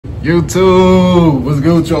YouTube, what's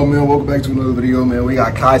good with y'all, man? Welcome back to another video, man. We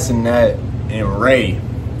got Cenat and Ray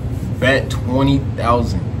bet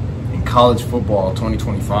 20,000 in college football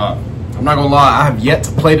 2025. I'm not gonna lie, I have yet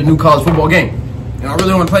to play the new college football game, and I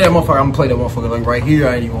really want to play that motherfucker. I'm gonna play that motherfucker like right here.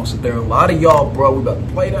 I ain't even gonna sit there. A lot of y'all, bro, we about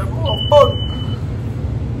to play that motherfucker.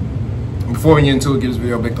 Before we get into it, give this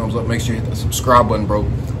video a big thumbs up. Make sure you hit that subscribe button, bro.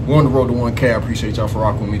 We're on the road to 1K. I appreciate y'all for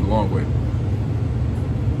rocking with me the long way.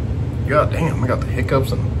 God damn, I got the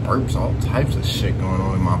hiccups and the burps, all types of shit going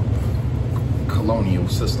on in my colonial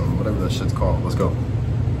system, whatever that shit's called. Let's go.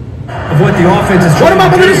 Of what the offense is. What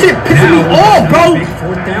about this shit pissing me off, bro? Big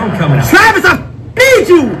fourth down coming up. Travis, I need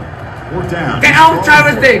you. Fourth down. Get out,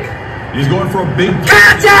 Travis Dick. He's going for a big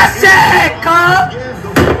Catch that shit, cuz.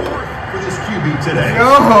 for this QB today.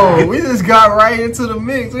 Yo, we just got right into the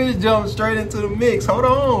mix. We just jumped straight into the mix. Hold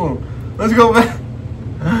on. Let's go back.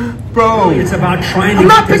 Bro. It's about trying to. I'm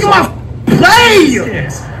not picking my play.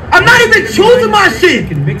 Yes. I'm not even choosing my You shit.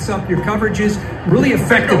 can mix up your coverages, really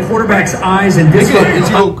affect the quarterback's eyes and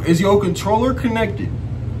disrupt. Is your controller connected?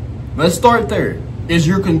 Let's start there. Is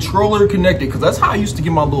your controller connected? Because that's how I used to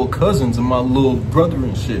get my little cousins and my little brother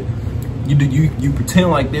and shit. You pretend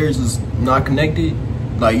like theirs is not connected.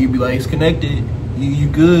 Like you be like, it's connected. You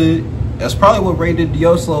good. That's probably what Ray did to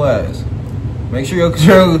your slow ass. Make sure your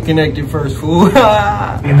controller connected first, fool. In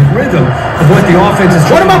the rhythm of what the offense is.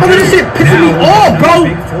 What about this shit pissing me off, bro?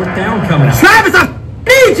 Big fourth down coming up. Travis, I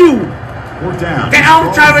need you. Fourth down. Get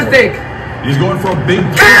out, Travis Dick. He's going for a big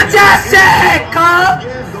Catch that shit, cuz.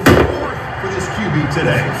 for this QB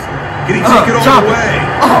today. Can he take it all the way?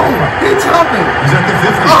 Oh, he's jumping. He's at the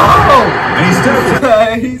 50. Oh, And he's still.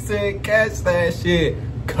 he said, catch that shit.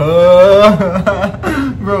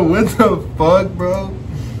 Bro, what the fuck, bro?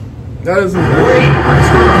 That is Great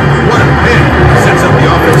return. What a hit. Sets up the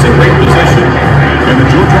offense in great position. And the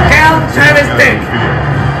Georgia Count Travis Dick.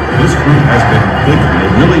 This group has been good. They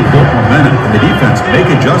really built momentum. And the defense make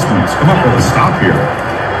adjustments. Come up with a stop here.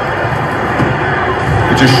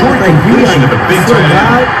 It's a short completion of the big tight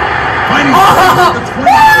end. Finding the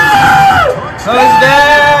 20.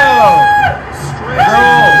 Touchdown!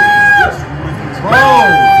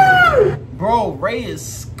 Bro, Ray is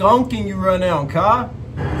skunking you right now, Kai.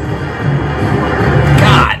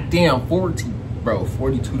 God damn, 42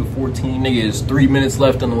 to 14. Nigga, is 3 minutes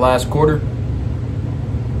left in the last quarter.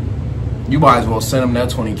 You might as well send him that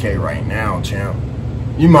 20K right now, champ.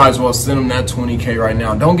 You might as well send him that 20K right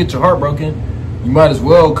now. Don't get your heart broken. You might as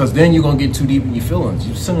well, because then you're going to get too deep in your feelings.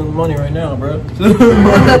 You send him the money right now, bro. Send him the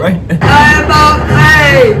money right now.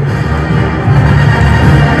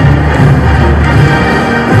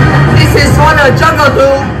 This is what the jungle do.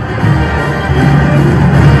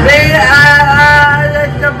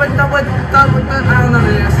 I don't know what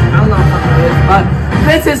it is, but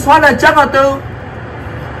this is what the jungle do.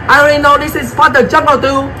 I already know this is what the jungle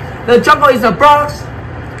do. The jungle is a Bronx.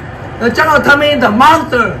 The jungle turned me into a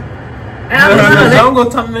monster. And The jungle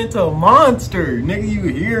turned me into a monster. Nigga, you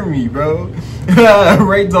hear me, bro.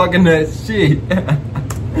 Ray talking that shit.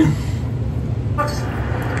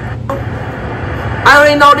 I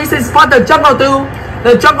already know this is what the jungle do.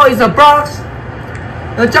 The jungle is a Bronx.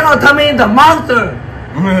 The jungle turned me into a monster.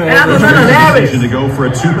 And I'm another Larry. To go for a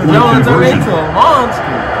 2-point Jungle turned me conversion. into a monster.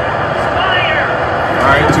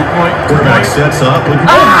 Alright, 2-point. Quarterback sets up.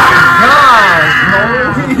 God,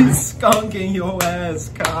 bro. He's skunking your ass,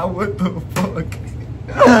 Kyle. What the fuck?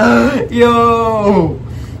 Yo.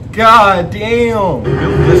 God damn.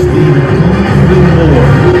 Build this lead even more.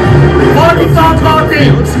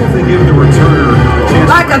 40-14. Let's see if they give the returner a chance.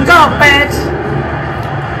 Like a dog, bitch.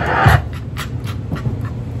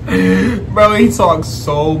 Bro, he talks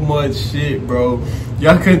so much shit, bro.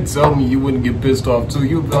 Y'all couldn't tell me you wouldn't get pissed off too.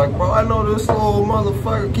 You'd be like, bro, I know this little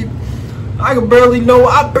motherfucker I barely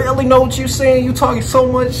know what you're saying. You talking so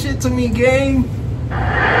much shit to me, gang.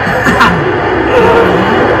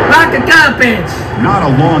 Like a dog, bitch. Not a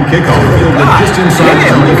long kickoff. Just inside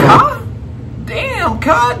the 25. Damn,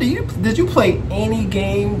 Kai, did you play any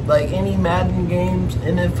game, like any Madden games,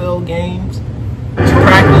 NFL games? To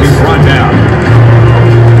practice? He's brought down.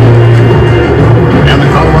 And the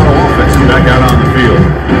Colorado offense is back out on the field.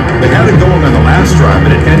 They had it going on the last drive,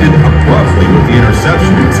 but it ended abruptly with the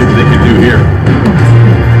interception. Let's see what they can do here.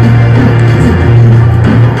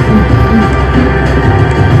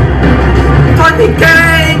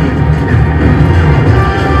 Gang.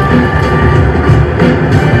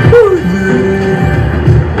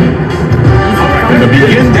 And to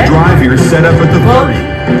begin the drive here, set up at the 30.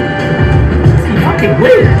 Fucking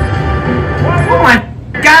weird. Oh my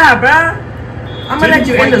God, bro. I'm gonna let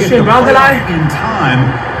you end the stream, bro. In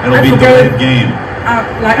time, it'll be a delayed game.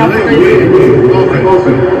 like after you.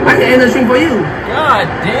 I can end the stream for you. God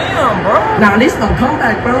damn, bro. Now this no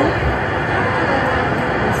comeback, bro.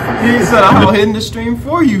 He said I'm hitting the stream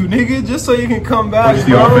for you, nigga, just so you can come back, Push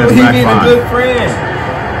the bro. offense He back being a five. good friend.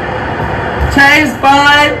 Chase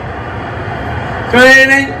five.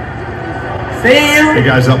 Training. See you. Hey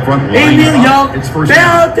guys up front, In line New up. York, It's first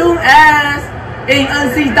down. Bell to ass in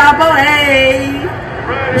NCAA.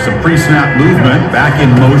 There's some pre-snap movement, back in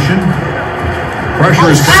motion.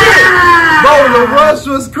 Pressure is Bro, the rush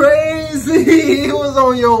was crazy. He was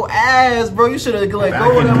on your ass, bro. You should have let back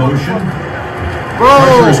go of in that motion. Bro,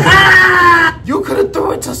 Ah! you could have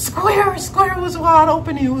threw it to Square. Square was wide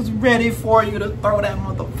open. He was ready for you to throw that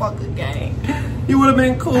motherfucker game. He would have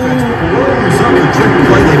been cool. Some of the trick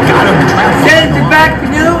play, they got him trapped. Send it back to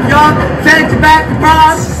New York. Send it back to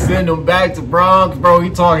Bronx. Send him back to Bronx, bro. He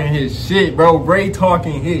talking his shit, bro. Ray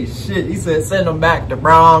talking his shit. He said send him back to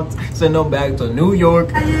Bronx. Send him back to New York.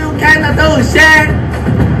 You cannot do shit.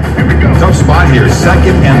 Here we go. Tough spot here,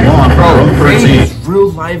 second and long, bro. Ray is real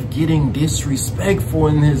life getting disrespectful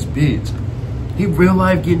in this bitch. He real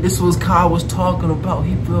life getting, this was Kyle was talking about.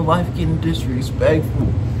 He real life getting disrespectful.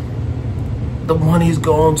 The money's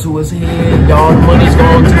going to his head, y'all. The money's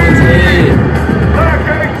going to his head.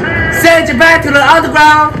 Send you back to the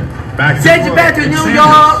underground. Send you back to New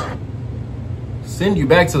York. Send you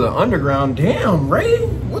back to the underground. Damn, Ray.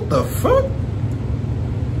 What the fuck?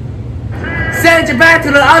 Send you back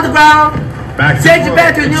to the underground. Send you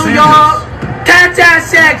back to New York. Catch that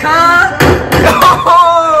shit, cuz.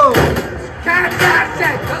 Oh! Catch that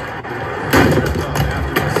shit, cuz.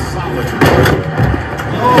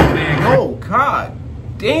 Oh, man. Oh, God.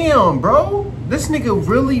 Damn, bro. This nigga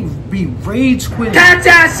really be rage quitting. Catch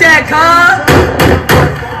that shit, cuz.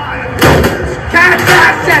 Catch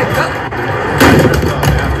that shit, cuz.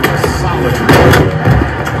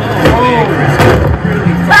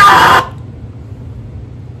 Ah!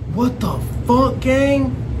 What the fuck,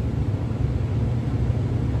 gang?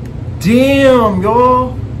 Damn,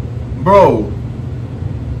 y'all. Bro.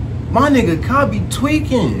 My nigga Kai be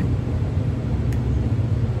tweaking.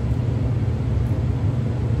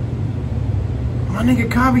 My nigga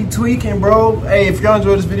Kai be tweaking, bro. Hey, if y'all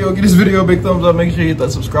enjoyed this video, give this video a big thumbs up. Make sure you hit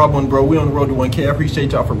that subscribe button, bro. We on the road to 1K. I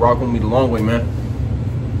appreciate y'all for rocking with me the long way, man.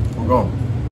 I'm gone.